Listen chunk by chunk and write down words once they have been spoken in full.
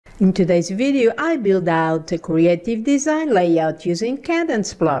In today's video, I build out a creative design layout using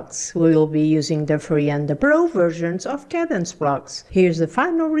Kadence blocks. We will be using the free and the pro versions of Kadence blocks. Here's the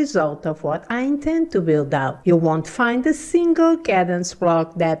final result of what I intend to build out. You won't find a single Kadence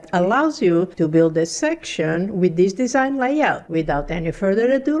block that allows you to build a section with this design layout. Without any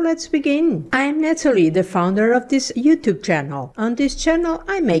further ado, let's begin. I am Natalie, the founder of this YouTube channel. On this channel,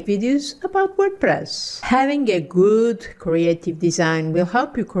 I make videos about WordPress. Having a good creative design will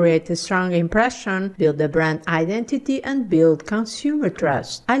help you create a strong impression, build a brand identity, and build consumer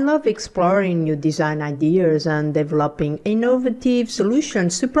trust. I love exploring new design ideas and developing innovative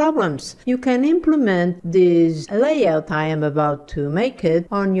solutions to problems. You can implement this layout I am about to make it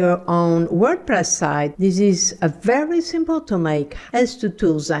on your own WordPress site. This is very simple to make. As to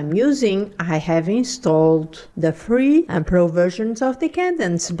tools I'm using, I have installed the free and pro versions of the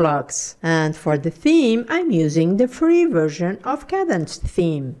Kadence blocks. And for the theme, I'm using the free version of Kadence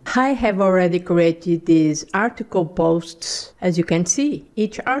theme. I have already created these article posts. As you can see,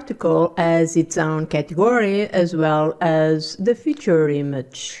 each article has its own category as well as the feature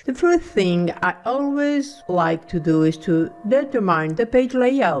image. The first thing I always like to do is to determine the page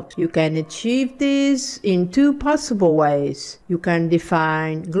layout. You can achieve this in two possible ways. You can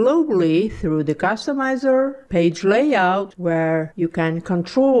define globally through the customizer page layout, where you can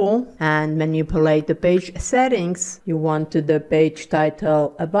control and manipulate the page settings. You want the page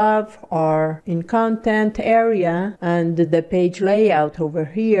title above or in content area, and the page layout over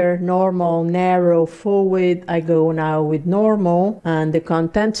here, normal, narrow, full width. I go now with normal, and the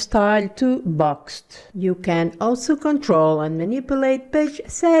content style to boxed. You can also control and manipulate page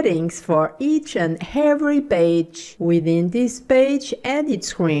settings for each and every page. Within this page edit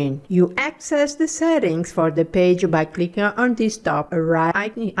screen, you access the settings for the page by clicking on this top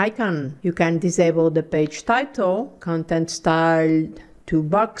right icon. You can disable the page title, content style to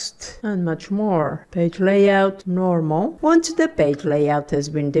boxed, and much more. Page layout normal. Once the page layout has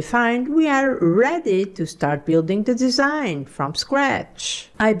been defined, we are ready to start building the design from scratch.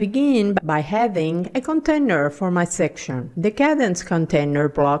 I begin by having a container for my section. The Kadence container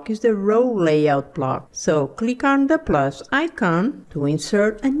block is the row layout block. So click on the plus icon to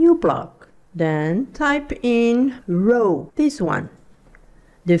insert a new block. Then type in row, this one.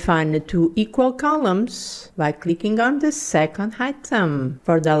 Define the two equal columns by clicking on the second item.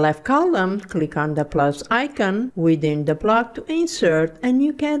 For the left column, click on the plus icon within the block to insert a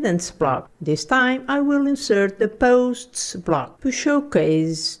new Kadence block. This time I will insert the posts block to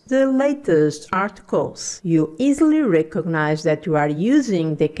showcase the latest articles. You easily recognize that you are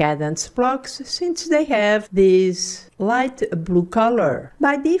using the Kadence blocks since they have this light blue color.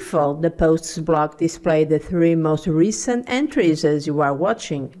 By default, the posts block displays the three most recent entries as you are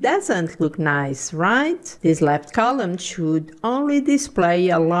watching. Doesn't look nice, right? This left column should only display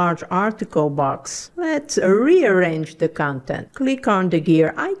a large article box. Let's rearrange the content. Click on the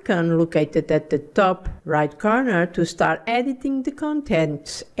gear icon located at the top right corner to start editing the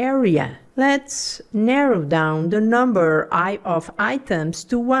contents area. Let's narrow down the number of items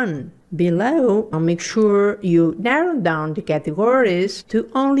to 1. Below, I'll make sure you narrow down the categories to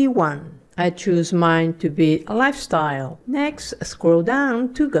only 1. I choose mine to be lifestyle. Next, scroll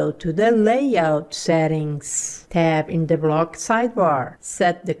down to go to the layout settings tab in the block sidebar.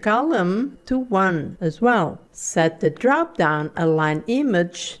 Set the column to 1 as well. Set the drop-down align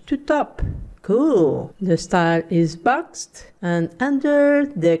image to top. Cool. The style is boxed, and under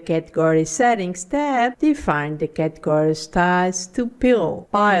the category settings tab, define the category styles to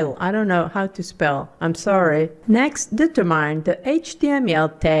pile. I don't know how to spell. I'm sorry. Next, determine the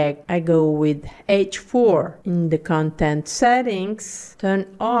HTML tag. I go with H4. In the content settings, turn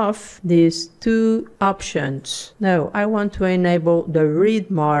off these two options. No, I want to enable the read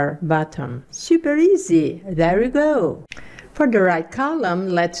more button. Super easy. There you go. For the right column,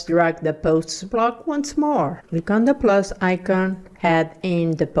 let's drag the posts block once more. Click on the plus icon, add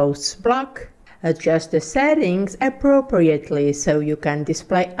in the posts block, adjust the settings appropriately so you can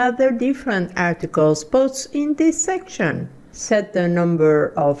display other different articles posts in this section. Set the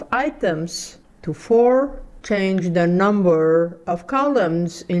number of items to 4. Change the number of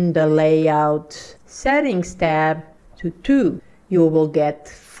columns in the layout settings tab to 2. You will get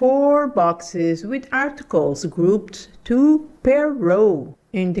 4 boxes with articles grouped 2 per row.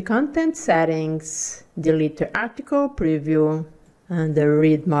 In the content settings, delete the article preview and the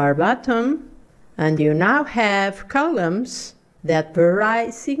read more button, and you now have columns that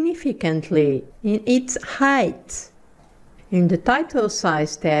vary significantly in its height. In the Title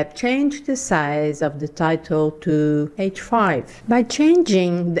Size tab, change the size of the title to H5. By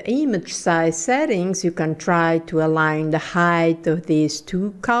changing the image size settings, you can try to align the height of these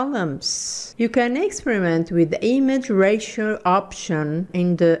two columns. You can experiment with the image ratio option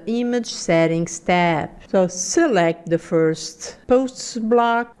in the Image Settings tab. So select the first posts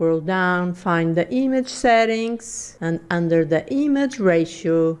block, scroll down, find the image settings, and under the image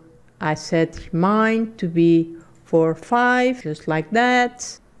ratio, I set mine to be 4:5, just like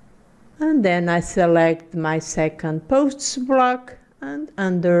that. And then I select my second posts block, and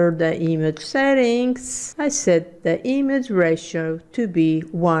under the image settings, I set the image ratio to be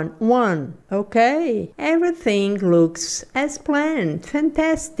 1:1. Okay, everything looks as planned.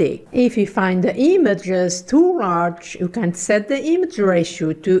 Fantastic. If you find the images too large, you can set the image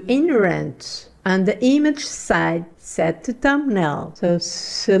ratio to inherent and the image size set to thumbnail. So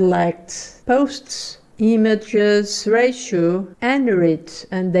select posts, images ratio, inherit,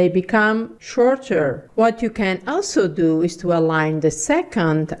 and they become shorter. What you can also do is to align the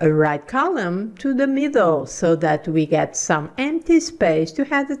second right column to the middle so that we get some empty space to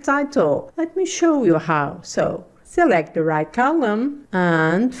have the title. Let me show you how. So select the right column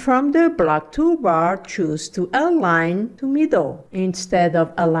and from the block toolbar choose to align to middle. Instead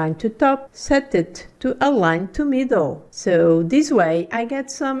of align to top, set it to align to middle. So this way I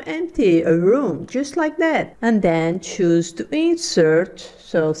get some empty room, just like that. And then choose to insert.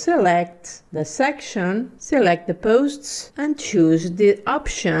 So select the section, select the posts, and choose the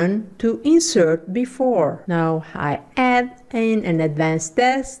option to insert before. Now I add in an advanced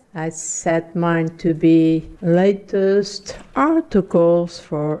text. I set mine to be latest articles,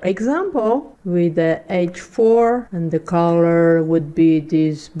 for example, with the H4, and the color would be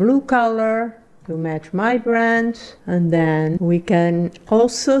this blue color to match my brand. And then we can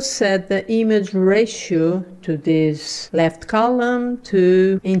also set the image ratio to this left column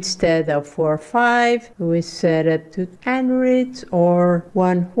to, instead of 4:5, we set it to 100 or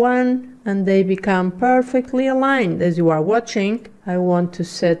 1:1, and they become perfectly aligned. As you are watching, I want to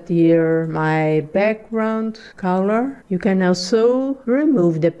set here my background color. You can also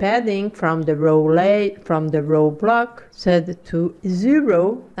remove the padding from the row block, set it to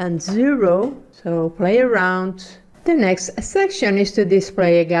 0 and 0. So play around. The next section is to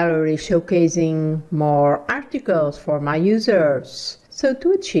display a gallery showcasing more articles for my users. So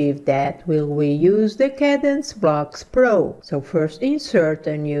to achieve that, we use the Kadence Blocks Pro. So first insert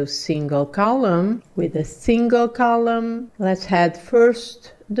a new single column. With a single column, let's add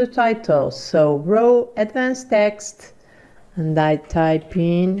first the title. So row advanced text, and I type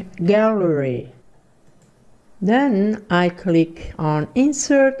in gallery. Then I click on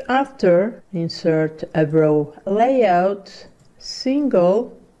insert after, insert a row layout,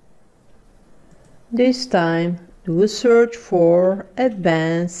 single. This time do a search for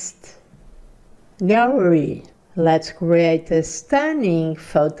advanced gallery. Let's create a stunning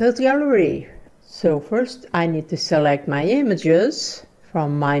photos gallery. So first I need to select my images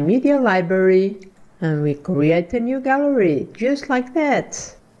from my media library, and we create a new gallery, just like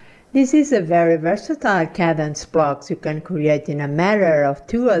that. This is a very versatile Kadence blocks. You can create in a matter of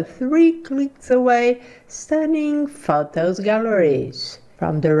 2 or 3 clicks away stunning photos galleries.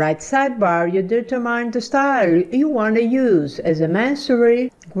 From the right sidebar, you determine the style you want to use as a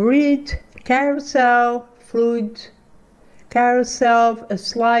mastery, grid, carousel, fluid, carousel, a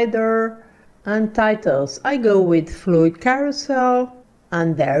slider, and titles. I go with fluid carousel,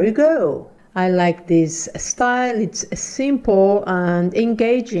 and there you go. I like this style. It's simple and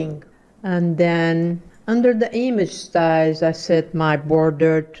engaging. And then under the image styles, I set my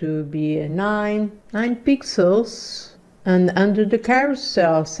border to be a 9 pixels. And under the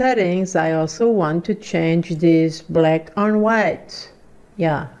carousel settings, I also want to change this black on white.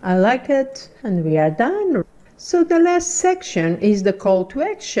 Yeah, I like it, and we are done. So the last section is the call to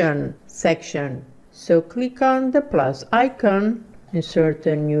action section. So click on the plus icon, insert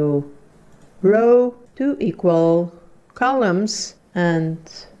a new row, 2 equal columns, and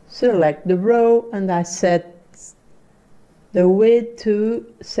select the row, and I set the width to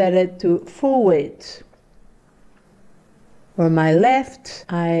set it to full width. For my left,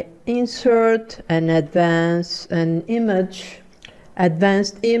 I insert an advanced image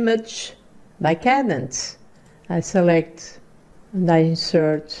by Kadence. I select and I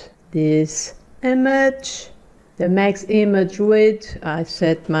insert this image. The max image width, I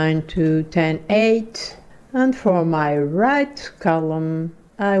set mine to 10:8. And for my right column,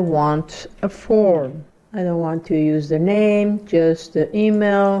 I want a form. I don't want to use the name, just the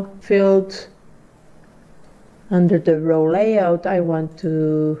email field. Under the row layout, I want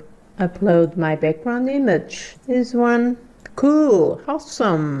to upload my background image. This one, Cool,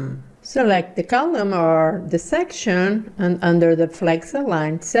 awesome. Select the column or the section, and under the Flex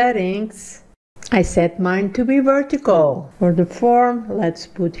Align settings, I set mine to be vertical. For the form, let's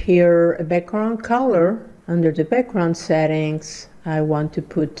put here a background color. Under the background settings, I want to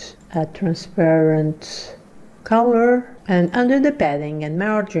put a transparent color, and under the padding and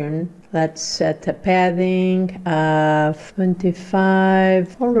margin, let's set a padding of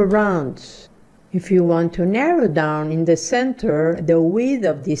 25 all around. If you want to narrow down in the center the width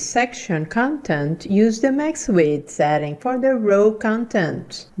of this section content, use the max width setting for the row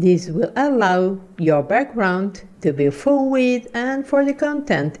content. This will allow your background to be full width and for the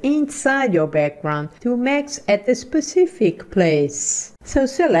content inside your background to max at a specific place. So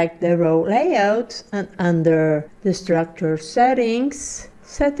select the row layout, and under the structure settings,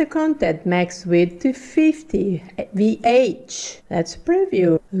 set the content max width to 50 VH. Let's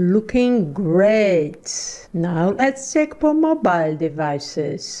preview. Looking great. Now let's check for mobile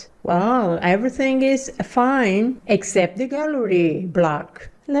devices. Well, everything is fine except the gallery block.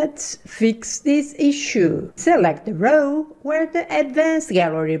 Let's fix this issue. Select the row where the advanced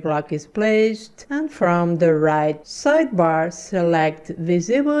gallery block is placed, and from the right sidebar select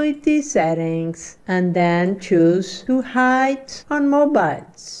visibility settings and then choose to hide on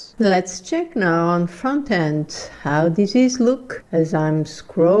mobiles. Let's check now on front end how this is look. As I'm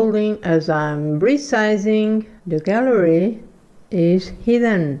scrolling, as I'm resizing, the gallery is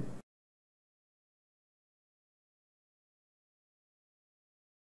hidden.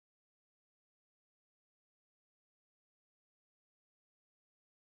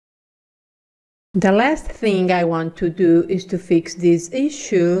 The last thing I want to do is to fix this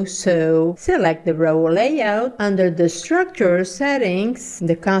issue, so select the row layout. Under the structure settings,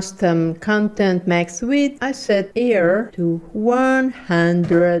 the custom content max width, I set here to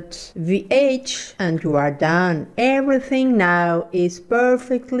 100 VH, and you are done. Everything now is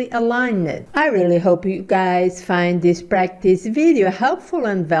perfectly aligned. I really hope you guys find this practice video helpful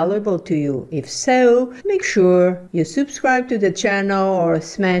and valuable to you. If so, make sure you subscribe to the channel or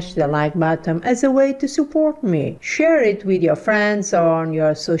smash the like button as a way to support me. Share it with your friends or on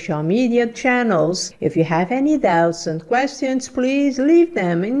your social media channels. If you have any doubts and questions, please leave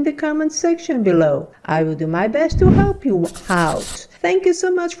them in the comment section below. I will do my best to help you out. Thank you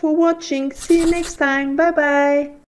so much for watching. See you next time. Bye bye.